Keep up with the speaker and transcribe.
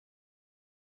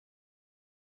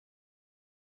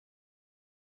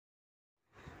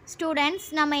Students,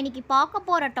 நம்ம இன்னைக்கு பார்க்க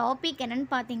போற டாபிக் என்னன்னு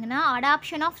பார்த்தீங்கன்னா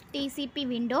Adaption of TCP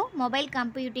Window mobile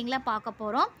கம்ப்யூட்டிங்ல பார்க்க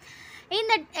போறோம்.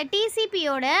 இந்த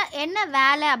TCPயோட என்ன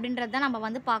வேலை அப்படின்றத நம்ம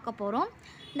வந்து பார்க்க போறோம்.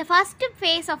 இந்த ஃபர்ஸ்ட்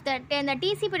ஃபேஸ் ஆஃப் இந்த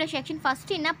TCPயோட செக்ஷன்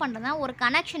ஃபர்ஸ்ட் என்ன பண்றதுனா ஒரு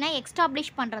கனெக்ஷனை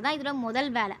எஸ்டாப்லிஷ் பண்றது தான் இதோட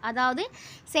முதல் வேலை. அதாவது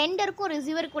சென்டருக்கும்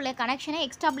ரிசீவருக்கும் உள்ள கனெக்ஷனை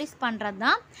எஸ்டாப்லிஷ் பண்றது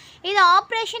தான். இது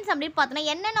ஆபரேஷன்ஸ் அப்படி பார்த்தோம்னா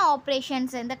என்னென்ன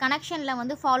ஆபரேஷன்ஸ் இந்த கனெக்ஷன்ல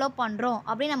வந்து ஃபாலோ பண்றோம்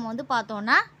அப்படி நம்ம வந்து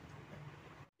பார்த்தோம்னா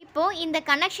இப்போ இந்த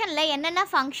கனெக்ஷனில் என்னென்ன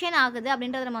ஃபங்க்ஷன் ஆகுது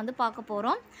அப்படின்றத நம்ம வந்து பார்க்க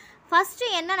போகிறோம். ஃபஸ்ட்டு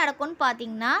என்ன நடக்கும்னு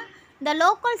பார்த்தீங்கன்னா இந்த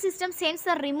local system sense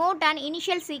the remote and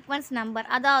initial sequence number.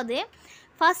 அதாவது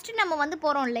ஃபஸ்ட்டு நம்ம வந்து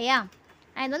போகிறோம் இல்லையா,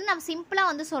 இது வந்து நம்ம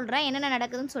சிம்பிளாக வந்து சொல்கிறேன் என்னென்ன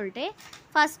நடக்குதுன்னு சொல்லிட்டு.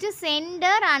 First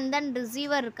centre and then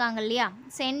receiver இருக்காங்க இல்லையா,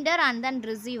 சென்டர் அண்ட் தென்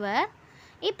ரிசீவர்.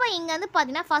 இப்போ இங்கே வந்து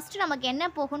பார்த்தீங்கன்னா ஃபஸ்ட்டு நமக்கு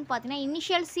என்ன போகும்னு பார்த்தீங்கன்னா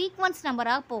இனிஷியல் சீக்வன்ஸ்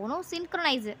நம்பராக போகணும்.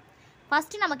 சின்க்ரனைஸு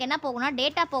ஃபஸ்ட்டு நமக்கு என்ன போகும்னா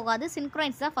டேட்டா போகாது,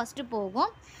 சின்க்ரைன்ஸ் தான் ஃபஸ்ட்டு போகும்.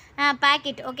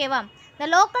 பேக்கெட் ஓகேவா. த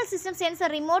local system sense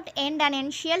remote end and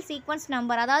initial sequence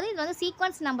number. அதாவது இது வந்து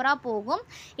சீக்வன்ஸ் நம்பராக போகும்.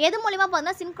 எது மூலிமா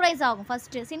பார்த்தீங்கன்னா சின்க்ரைஸ் ஆகும்,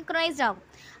 ஃபஸ்ட்டு சின்க்ரைஸ்ட் ஆகும்.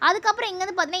 அதுக்கப்புறம் இங்கே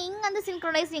வந்து பார்த்தீங்கன்னா இங்கே வந்து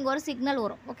சின்க்ரைஸ் இங்கே ஒரு சிக்னல்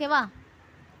வரும் ஓகேவா.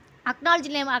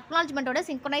 அக்னாலஜ்மெண்ட்டோட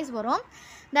சின்க்ரைஸ் வரும்.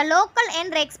 The local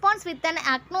end response with an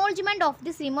acknowledgement of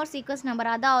this remote sequence number.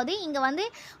 அதாவது இங்கே வந்து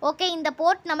ஓகே இந்த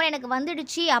போர்ட் நம்பர் எனக்கு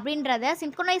வந்துடுச்சு அப்படின்றத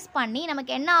சின்க்ரனைஸ் பண்ணி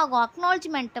நமக்கு என்ன ஆகும்,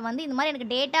 அக்னாலஜ்மெண்ட்டை வந்து இந்த மாதிரி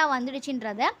எனக்கு டேட்டா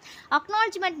வந்துடுச்சுன்றத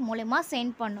அக்னாலஜ்மெண்ட் மூலமா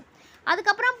சென்ட் பண்ணும்.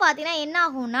 அதுக்கப்புறம் பார்த்தீங்கன்னா என்ன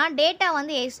ஆகும்னா டேட்டா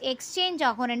வந்து எக்ஸ்சேஞ்ச்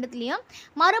ஆகும் ரெண்டுத்துலேயும்.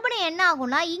 மறுபடியும் என்ன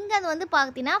ஆகும்னா இங்கே வந்து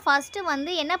பார்த்தீங்கன்னா ஃபஸ்ட்டு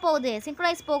வந்து என்ன போகுது,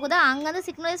 சின்க்ரனைஸ் போகுதா, அங்கேருந்து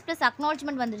சின்க்ரனைஸ் ப்ளஸ்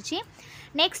அக்னாலஜ்மெண்ட் வந்துடுச்சு.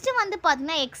 நெக்ஸ்ட்டு வந்து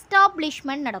பார்த்தீங்கன்னா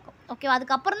எக்ஸ்டாப்ளிஷ்மெண்ட் நடக்கும் ஓகேவா.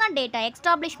 அதுக்கப்புறம் தான் டேட்டா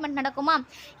எக்ஸ்டாப்ளிஷ்மெண்ட் நடக்குமா.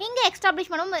 இங்கே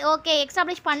எக்ஸ்டாப்ளிஷ் பண்ணும் ஓகே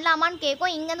எக்ஸ்டாப்ளிஷ் பண்ணலாமான்னு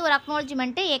கேட்கும். இங்கேருந்து ஒரு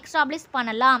அக்னாலஜ்மெண்ட்டு எக்ஸ்டாப்ளிஷ்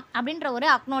பண்ணலாம் அப்படின்ற ஒரு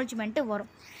அக்னாலஜ்மெண்ட்டு வரும்.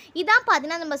 இதான்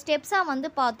பார்த்தீங்கன்னா நம்ம ஸ்டெப்ஸாக வந்து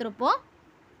பார்த்துருப்போம்.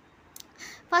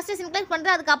 ஃபஸ்ட்டு சின்க்ரைஸ்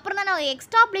பண்ணுறது, அதுக்கப்புறம் தான் நம்ம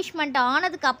எக்ஸ்டாப்ளிஷ்மெண்ட்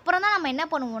ஆனதுக்கப்புறம் தான் நம்ம என்ன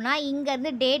பண்ணுவோம்னா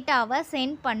இங்கேருந்து டேட்டாவை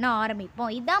சென்ட் பண்ண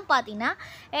ஆரம்பிப்போம். இதுதான் பார்த்தீங்கன்னா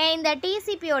இந்த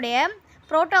டிசிபியோடைய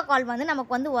ப்ரோட்டோகால் வந்து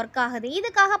நமக்கு வந்து ஒர்க் ஆகுது.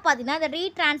 இதுக்காக பார்த்தீங்கன்னா இந்த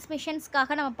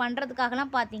ரீட்ரான்ஸ்மிஷன்ஸ்க்காக நம்ம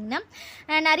பண்ணுறதுக்காகலாம் பார்த்தீங்கன்னா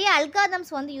நிறைய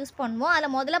அல்காதம்ஸ் வந்து யூஸ் பண்ணுவோம்.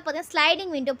 அதில் முதல்ல பார்த்தீங்கன்னா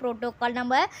ஸ்லைடிங் விண்டோ ப்ரோட்டோகால்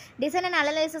நம்ம டிசைன் அண்ட்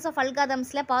அனலைசிஸ் ஆஃப்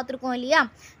அல்காதம்ஸில் பார்த்துருக்கோம் இல்லையா.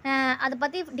 அதை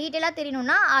பற்றி டீட்டெயிலாக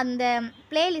தெரியணும்னா அந்த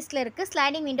பிளேலிஸ்ட்டில் இருக்குது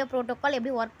ஸ்லைடிங் விண்டோ ப்ரோட்டோகால்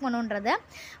எப்படி ஒர்க் பண்ணுன்றதை.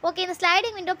 ஓகே, இந்த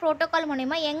ஸ்லைடிங் விண்டோ ப்ரோட்டோகால்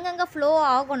மூலிமா எங்கெங்கே ஃப்ளோ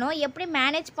ஆகணும், எப்படி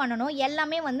மேனேஜ் பண்ணணும்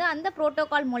எல்லாமே வந்து அந்த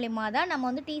ப்ரோட்டோகால் மூலிமா தான் நம்ம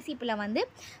வந்து டிசிபியில் வந்து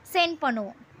சென்ட்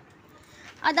பண்ணுவோம்.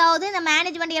 அதாவது இந்த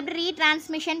மேனேஜ்மெண்ட் எப்படி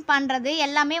ரீட்ரான்ஸ்மிஷன் பண்ணுறது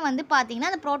எல்லாமே வந்து பார்த்திங்கன்னா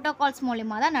அந்த ப்ரோட்டோகால்ஸ்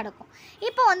மூலிமா தான் நடக்கும்.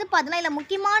 இப்போ வந்து பார்த்தீங்கன்னா இதில்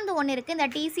முக்கியமானது ஒன்று இருக்குது. இந்த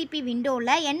டிசிபி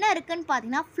விண்டோவில் என்ன இருக்குதுன்னு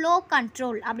பார்த்தீங்கன்னா ஃப்ளோ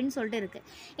கண்ட்ரோல் அப்படின்னு சொல்லிட்டு இருக்குது.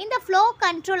 இந்த ஃப்ளோ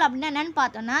கண்ட்ரோல் அப்படின்னா என்னென்னு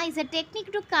பார்த்தோன்னா it's a technique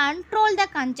to control the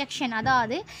conjunction.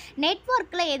 அதாவது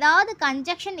நெட்வொர்க்கில் ஏதாவது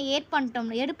கன்ஜெக்ஷன்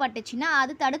ஏற்பட்டுச்சுன்னா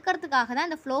அது தடுக்கிறதுக்காக தான்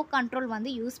இந்த ஃப்ளோ கண்ட்ரோல்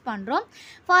வந்து யூஸ் பண்ணுறோம்.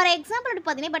 ஃபார் எக்ஸாம்பிள்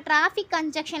பார்த்தீங்கன்னா இப்போ டிராஃபிக்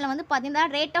கன்ஜெக்ஷனில் வந்து பார்த்தீங்கன்னா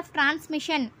ரேட் ஆஃப்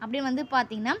டிரான்ஸ்மிஷன் அப்படின்னு வந்து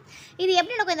பார்த்திங்கன்னா இது எப்படி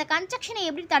நடக்கும், இந்த கன்ஜெக்ஷனை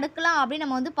எப்படி தடுக்கலாம் அப்படின்னு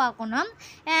நம்ம வந்து பார்க்கணும்.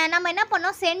 நம்ம என்ன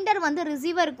பண்ணோம், சென்டர் வந்து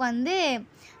ரிசீவருக்கு வந்து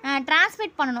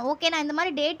டிரான்ஸ்மிட் பண்ணணும். ஓகே நான் இந்த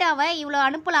மாதிரி டேட்டாவை இவ்வளோ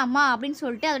அனுப்பலாமா அப்படின்னு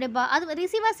சொல்லிட்டு அதோடைய அது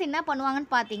ரிசீவர்ஸ் என்ன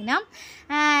பண்ணுவாங்கன்னு பார்த்தீங்கன்னா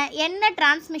என்ன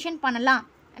டிரான்ஸ்மிஷன் பண்ணலாம்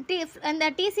இந்த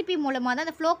டிசிபி மூலமாக தான்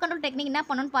இந்த ஃப்ளோ கண்ட்ரோல் டெக்னிக் என்ன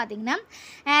பண்ணணும்னு பார்த்தீங்கன்னா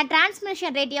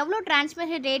டிரான்ஸ்மிஷன் ரேட் எவ்வளோ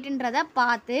டிரான்ஸ்மிஷன் ரேட்டுன்றதை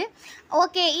பார்த்து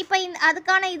ஓகே இப்போ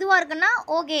அதுக்கான இதுவாக இருக்குன்னா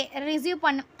ஓகே ரிசீவ்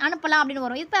அனுப்பலாம் அப்படின்னு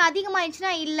வரும். இப்போ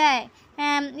அதிகமாகிடுச்சுன்னா இல்லை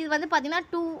இது வந்து பார்த்திங்கன்னா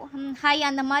டூ ஹை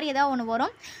அந்த மாதிரி ஏதாவது ஒன்று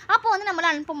வரும். அப்போ வந்து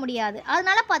நம்மளால் அனுப்ப முடியாது.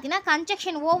 அதனால பார்த்திங்கன்னா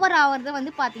கன்ஜெக்ஷன் ஓவர் ஆகிறது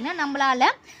வந்து பார்த்திங்கன்னா நம்மளால்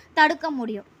தடுக்க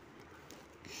முடியும்.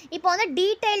 இப்போ வந்து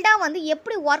டீட்டெயில்டாக வந்து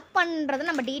எப்படி ஒர்க் பண்ணுறது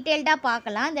நம்ம டீட்டெயில்டாக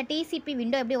பார்க்கலாம் இந்த டிசிபி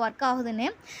விண்டோ எப்படி ஒர்க் ஆகுதுன்னு.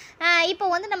 இப்போ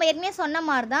வந்து நம்ம ஏற்கனவே சொன்ன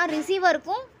மாதிரி தான்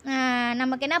ரிசீவருக்கும்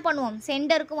நமக்கு என்ன பண்ணுவோம்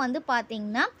சென்டருக்கும் வந்து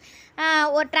பார்த்திங்கன்னா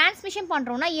ஒரு டிரான்ஸ்மிஷன்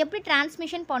பண்ணுறோன்னா எப்படி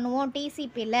டிரான்ஸ்மிஷன் பண்ணுவோம்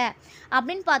டிசிபியில்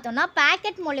அப்படின்னு பார்த்தோன்னா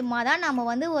பேக்கெட் மூலிமா தான் நம்ம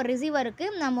வந்து ஒரு ரிசீவருக்கு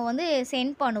நம்ம வந்து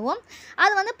சென்ட் பண்ணுவோம்.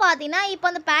 அது வந்து பார்த்திங்கன்னா இப்போ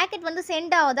அந்த பேக்கெட் வந்து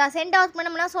சென்ட் ஆகுதுக்கு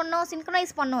நம்ம என்ன சொன்னோம்,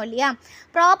 சின்க்ரனைஸ் பண்ணோம் இல்லையா.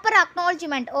 ப்ராப்பர்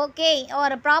அக்னாலஜ்மெண்ட் ஓகே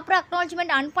ஒரு ப்ராப்பர்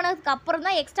அக்னாலஜ்மெண்ட் அனுப்பினதுக்கு அப்புறம்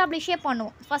தான் எக்ஸ்டாப்ளிஷே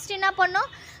பண்ணுவோம். ஃபஸ்ட்டு என்ன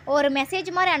பண்ணோம், ஒரு மெசேஜ்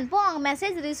மாதிரி அனுப்போம். அவங்க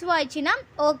மெசேஜ் ரிசீவ் ஆயிடுச்சுன்னா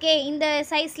ஓகே இந்த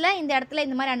சைஸில் இந்த இடத்துல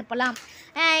இந்த மாதிரி அனுப்பலாம்,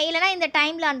 இல்லைனா இந்த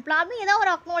டைமில் அனுப்பலாம் அப்படின்னு ஏதோ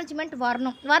ஒரு அக்னாலஜ்மெண்ட்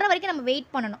வர வரைக்கும் நம்ம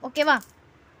வெயிட் பண்ணணும் ஓகேவா.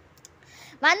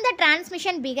 வந்த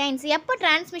டிரான்ஸ்மிஷன் பிகைன்ஸ் எப்போ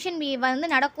டிரான்ஸ்மிஷன் வந்து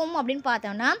நடக்கும் அப்படின்னு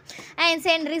பார்த்தோம்னா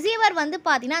ரிசீவர் வந்து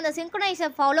பார்த்திங்கன்னா அந்த சின்க்ரனைஸை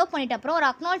ஃபாலோ பண்ணிட்ட அப்புறம் ஒரு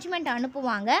அக்னாலஜ்மெண்ட்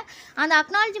அனுப்புவாங்க. அந்த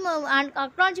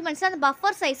அக்னாலஜ்மெண்ட்ஸ் அந்த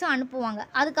பஃபர் சைஸும் அனுப்புவாங்க.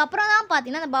 அதுக்கப்புறம் தான்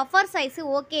பார்த்திங்கன்னா அந்த பஃபர் சைஸு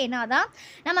ஓகேனா தான்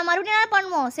நம்ம மறுபடியும் என்ன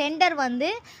பண்ணுவோம், சென்டர்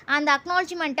வந்து அந்த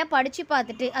அக்னாலஜ்மெண்ட்டை படித்து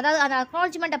பார்த்துட்டு அதாவது அந்த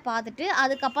அக்னாலஜ்மெண்ட்டை பார்த்துட்டு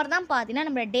அதுக்கப்புறம் தான் பார்த்திங்கன்னா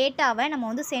நம்மளோட டேட்டாவை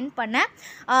நம்ம வந்து சென்ட் பண்ண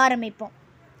ஆரம்பிப்போம்.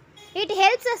 It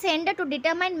helps a centre to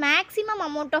determine maximum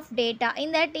amount of data.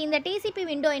 இந்த டிசிபி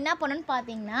விண்டோ என்ன பண்ணுன்னு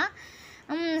பார்த்தீங்கன்னா,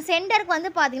 சென்டருக்கு வந்து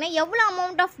பார்த்திங்கன்னா எவ்வளோ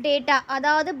அமௌண்ட் ஆஃப் டேட்டா,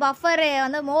 அதாவது பஃபர்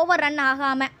வந்து ஓவர் ரன்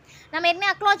ஆகாமல், நம்ம ஏற்கனவே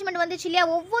அக்னாலஜ்மெண்ட் வந்துச்சு இல்லையா,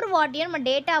 ஒவ்வொரு வாட்டியும் நம்ம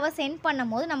டேட்டாவை சென்ட்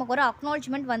பண்ணும் போது நமக்கு ஒரு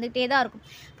அக்னாலஜ்மெண்ட் வந்துகிட்டே தான் இருக்கும்.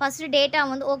 ஃபஸ்ட்டு டேட்டா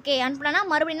வந்து ஓகே அனுப்புனா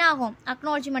மறுபடியும் என்ன ஆகும்,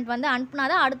 அக்னாலஜ்மெண்ட் வந்து அனுப்புனா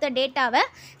தான் அடுத்த டேட்டாவை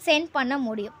சென்ட் பண்ண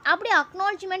முடியும். அப்படி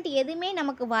அக்னாலஜ்மெண்ட் எதுவுமே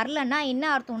நமக்கு வரலன்னா என்ன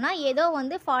அர்த்தம்னா ஏதோ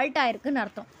வந்து ஃபால்ட் ஆயிருக்குன்னு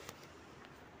அர்த்தம்.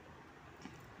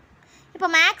 இப்போ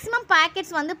மேக்ஸிமம்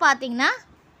பேக்கெட்ஸ் வந்து பார்த்திங்கன்னா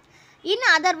இன்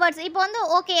அதர் வேர்ட்ஸ், இப்போ வந்து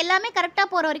ஓகே எல்லாமே கரெக்டாக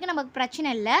போகிற வரைக்கும் நமக்கு பிரச்சனை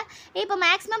இல்லை. இப்போ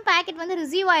மேக்ஸிமம் பேக்கெட் வந்து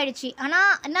ரிசீவ் ஆகிடுச்சு,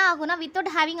 ஆனால் என்ன ஆகும்னா without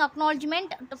having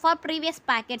acknowledgement for previous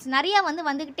packets நிறையா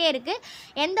வந்துக்கிட்டே இருக்குது.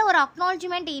 எந்த ஒரு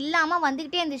அக்னாலஜ்மெண்ட் இல்லாமல்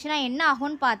வந்துக்கிட்டே இருந்துச்சுன்னா என்ன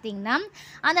ஆகும்னு பார்த்தீங்கன்னா,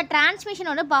 அந்த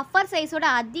டிரான்ஸ்மிஷனோட பஃபர் சைஸோட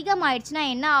அதிகமாகிடுச்சுன்னா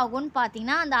என்ன ஆகும்னு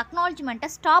பார்த்தீங்கன்னா, அந்த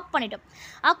அக்னாலஜ்மெண்ட்டை ஸ்டாப் பண்ணிட்டோம்.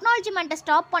 அக்னாலஜ்மெண்ட்டை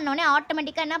ஸ்டாப் பண்ணோடனே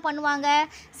ஆட்டோமேட்டிக்காக என்ன பண்ணுவாங்க,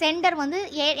 சென்டர் வந்து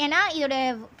ஏன்னா இதோட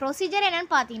ப்ரொசீஜர்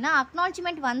என்னென்னு பார்த்தீங்கன்னா,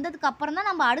 அக்னாலஜ்மெண்ட் வந்ததுக்கப்புறம்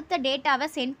தான் நம்ம அடுத்த டேட்டாவை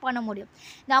சென்ட் பண்ண முடியும்.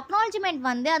 இந்த அக்னாலஜ்மெண்ட்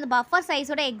வந்து அந்த பஃபர்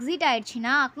சைஸோட எக்ஸிட்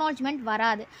ஆகிடுச்சின்னா அக்னாலஜ்மெண்ட்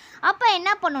வராது. அப்போ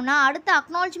என்ன பண்ணணும்னா அடுத்த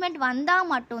அக்னாலஜ்மெண்ட் வந்தால்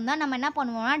மட்டும்தான் நம்ம என்ன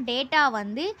பண்ணுவோம்னா டேட்டா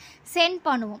வந்து சென்ட்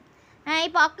பண்ணுவோம்.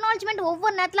 இப்போ அக்னாலஜ்மெண்ட்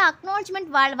ஒவ்வொரு நேரத்தில் அக்னாலஜ்மெண்ட்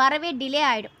வரவே டிலே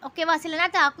ஆகிடும். ஓகேவா, சில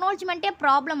நேரத்தில் அக்னாலஜ்மெண்ட்டே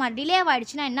ப்ராப்ளம் டிலே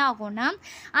ஆகிடுச்சுன்னா என்ன ஆகும்னா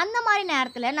அந்த மாதிரி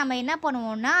நேரத்தில் நம்ம என்ன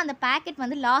பண்ணுவோம்னா அந்த பேக்கெட்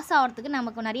வந்து லாஸ் ஆகிறதுக்கு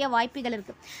நமக்கு நிறைய வாய்ப்புகள்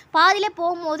இருக்குது. பாதியிலே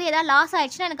போகும்போது ஏதாவது லாஸ்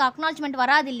ஆகிடுச்சுன்னா எனக்கு அக்னாலஜ்மெண்ட்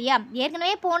வராது இல்லையா,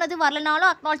 ஏற்கனவே போனது வரலனாலும்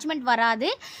அக்னாலஜ்மெண்ட்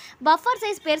வராது, பஃபர்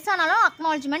சைஸ் பெருசானாலும்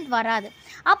அக்னாலஜ்மெண்ட் வராது.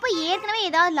 அப்போ ஏற்கனவே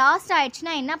ஏதாவது லாஸ்ட்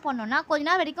ஆகிடுச்சுன்னா என்ன பண்ணோன்னா கொஞ்ச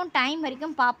நேரம் வரைக்கும் டைம்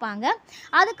வரைக்கும் பார்ப்பாங்க.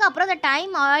 அதுக்கப்புறம் அந்த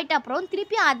டைம் ஆகிட்ட அப்புறம்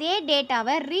திருப்பி அதே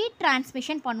டேட்டாவை ரீட்ரான்ஸ்மிஷன்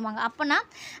பண்ணுவாங்க. அப்போனா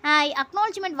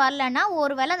அக்னாலஜ்மெண்ட் வரலன்னா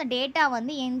ஒரு வேளை அந்த டேட்டா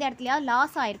வந்து எந்த இடத்துலையாவது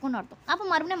லாஸ் ஆகிருக்குன்னு அர்த்தம். அப்போ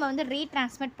மறுபடியும் நம்ம வந்து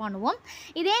ரீட்ரான்ஸ்மிட் பண்ணுவோம்.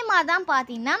 இதே மாதிரி தான்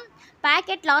பார்த்தீங்கன்னா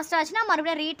பேக்கெட் லாஸ்ட் ஆச்சுன்னா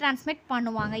மறுபடியும் ரீட்ரான்ஸ்மிட்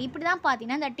பண்ணுவாங்க. இப்படி தான்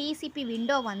பார்த்தீங்கன்னா இந்த டிசிபி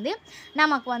விண்டோ வந்து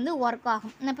நமக்கு வந்து ஒர்க்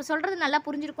ஆகும். நான் இப்போ சொல்கிறது நல்லா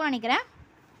புரிஞ்சிருக்கும்னு நினைக்கிறேன்.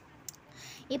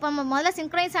 இப்போ நம்ம முதல்ல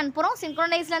சிங்க்ரனைஸ் அனுப்புகிறோம்,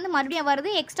 சிங்க்ரனைஸ்லேருந்து மறுபடியும்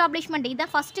வருது எக்ஸ்டாப்ளிஷ்மெண்ட்.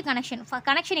 இதுதான் ஃபஸ்ட்டு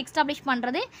கனெக்ஷன் எக்ஸ்டாப்ளிஷ்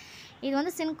பண்ணுறது. இது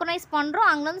வந்து சிங்க்ரனைஸ் பண்ணுறோம்,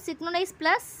 அங்கே வந்து சிங்க்ரனைஸ்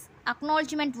ப்ளஸ்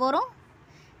அக்னாலஜ்மெண்ட் வரும்.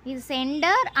 இது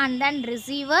சென்டர் அண்ட் தென்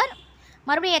ரிசீவர்.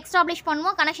 மறுபடியும் எக்ஸ்டாப்ளிஷ்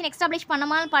பண்ணுவோம், கனெக்ஷன் எக்ஸ்டாப்ளிஷ்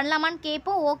பண்ணலாமான்னு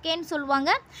கேட்போம், ஓகேன்னு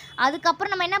சொல்லுவாங்க.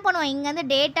 அதுக்கப்புறம் நம்ம என்ன பண்ணுவோம், இங்கேருந்து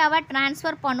டேட்டாவை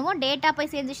ட்ரான்ஸ்ஃபர் பண்ணுவோம். டேட்டா போய்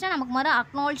சேர்ந்துச்சுன்னா நமக்கு மறுபடியும்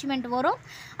அக்னாலஜ்மெண்ட் வரும்.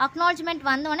 அக்னாலஜ்மெண்ட்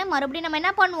வந்தோடனே மறுபடியும் நம்ம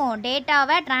என்ன பண்ணுவோம்,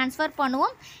 டேட்டாவை ட்ரான்ஸ்ஃபர்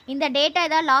பண்ணுவோம். இந்த டேட்டா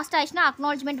ஏதாவது லாஸ்ட் ஆகிடுச்சுன்னா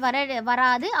அக்னாலஜ்மெண்ட்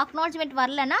வராது. அக்னாலஜ்மெண்ட்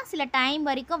வரலன்னா சில டைம்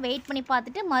வரைக்கும் வெயிட் பண்ணி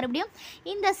பார்த்துட்டு மறுபடியும்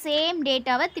இந்த சேம்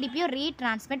டேட்டாவை திருப்பியும்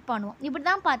ரீட்ரான்ஸ்மிட் பண்ணுவோம். இப்படி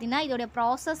தான் பார்த்தீங்கன்னா இதோடைய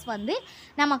ப்ராசஸ் வந்து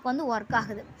நமக்கு வந்து ஒர்க்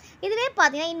ஆகுது. இதுவே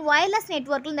பார்த்தீங்கன்னா இன் வயர்லெஸ்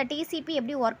நெட்வொர்க்கில் இந்த டிசிபி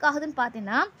எப்படி ஒர்க் ஆகுதுன்னு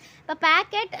பார்த்தீங்கன்னா, இப்போ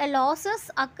packet losses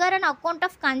occur and account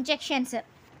of கன்ஜெக்ஷன்ஸு.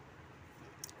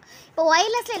 இப்போ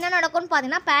ஒயர்லெஸில் என்ன நடக்கும்னு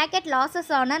பார்த்தீங்கன்னா பேக்கெட்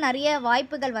லாஸஸ் ஆனால் நிறைய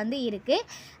வாய்ப்புகள் வந்து இருக்குது.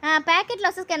 Packet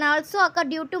losses can also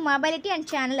occur due to mobility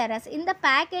and channel errors. இந்த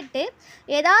பேக்கெட்டு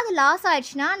ஏதாவது லாஸ்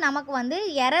ஆகிடுச்சுன்னா நமக்கு வந்து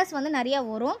எரர்ஸ் வந்து நிறையா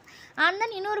வரும். அண்ட்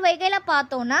தென் இன்னொரு வகையில்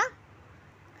பார்த்தோன்னா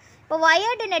இப்போ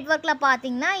வயர்டு நெட்வொர்க்கில்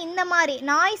பார்த்தீங்கன்னா இந்த மாதிரி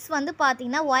நாய்ஸ் வந்து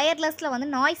பார்த்திங்கன்னா ஒயர்லெஸில் வந்து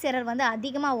நாய்ஸ் எரர் வந்து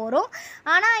அதிகமாக வரும்.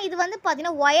 ஆனால் இது வந்து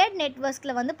பார்த்திங்கன்னா ஒயர்ட்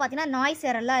நெட்வொர்க்ஸில் வந்து பார்த்திங்கன்னா நாய்ஸ்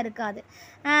எரர்லாம் இருக்காது.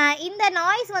 இந்த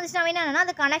நாய்ஸ் வந்துச்சுன்னா என்னென்னா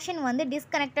அந்த கனெக்ஷன் வந்து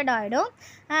டிஸ்கனெக்டட் ஆகிடும்,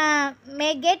 மே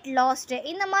கெட் லாஸ்ட்டு.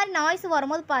 இந்த மாதிரி நாய்ஸ்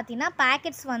வரும்போது பார்த்திங்கன்னா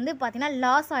பேக்கெட்ஸ் வந்து பார்த்திங்கன்னா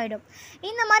லாஸ் ஆகிடும்.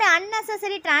 இந்த மாதிரி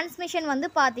அன்னெசரி டிரான்ஸ்மிஷன் வந்து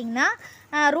பார்த்திங்கன்னா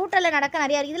ரூட்டரில் நடக்க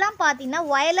நிறையா இதெல்லாம் பார்த்திங்கன்னா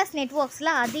ஒயர்லெஸ்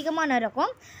நெட்வொர்க்ஸில் அதிகமாக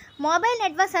நடக்கும். Mobile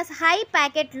networks has high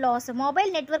packet loss. Mobile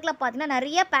நெட்வொர்க்கில் பார்த்தீங்கன்னா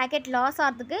நிறைய பேக்கெட் லாஸ்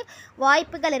ஆகிறதுக்கு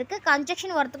வாய்ப்புகள் இருக்குது,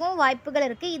 கன்ஜெக்ஷன் வரத்துக்கும் வாய்ப்புகள்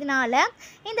இருக்குது. இதனால்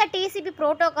இந்த டிசிபி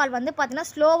ப்ரோட்டோகால் வந்து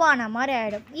பார்த்திங்கன்னா ஸ்லோவான மாதிரி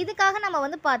ஆகிடும். இதுக்காக நம்ம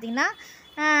வந்து பார்த்திங்கன்னா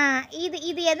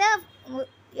இது எதை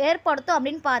ஏற்படுத்தும்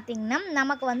அப்படின்னு பார்த்திங்கன்னா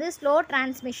நமக்கு வந்து ஸ்லோ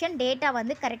டிரான்ஸ்மிஷன், டேட்டா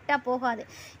வந்து கரெக்டாக போகாது.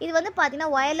 இது வந்து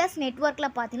பார்த்திங்கன்னா ஒயர்லெஸ்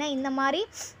நெட்வொர்க்கில் பார்த்திங்கன்னா இந்த மாதிரி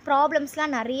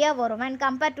ப்ராப்ளம்ஸ்லாம் நிறையா வரும். And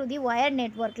compare to the wire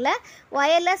நெட்வொர்க்கில்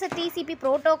ஒயர்லெஸ் டிசிபி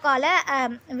ப்ரோட்டோக்காலை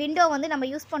விண்டோ வந்து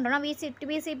நம்ம யூஸ் பண்ணுறோன்னா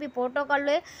டிசிபி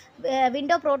ப்ரோட்டோக்கால்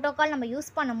விண்டோ ப்ரோட்டோக்கால் நம்ம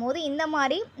யூஸ் பண்ணும் போது இந்த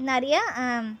மாதிரி நிறைய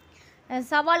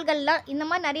சவால்கள்லாம் இந்த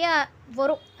மாதிரி நிறையா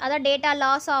வரும். அதான் டேட்டா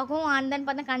லாஸ் ஆகும், அண்ட் தென்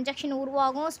பார்த்தா கன்ஜெக்ஷன்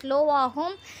உருவாகும்,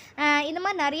 ஸ்லோவாகும், இந்த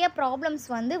மாதிரி நிறைய ப்ராப்ளம்ஸ்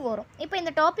வந்து வரும். இப்போ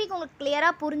இந்த டாபிக் உங்களுக்கு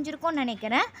கிளியராக புரிஞ்சிருக்கும்னு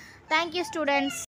நினைக்கிறேன். Thank you students.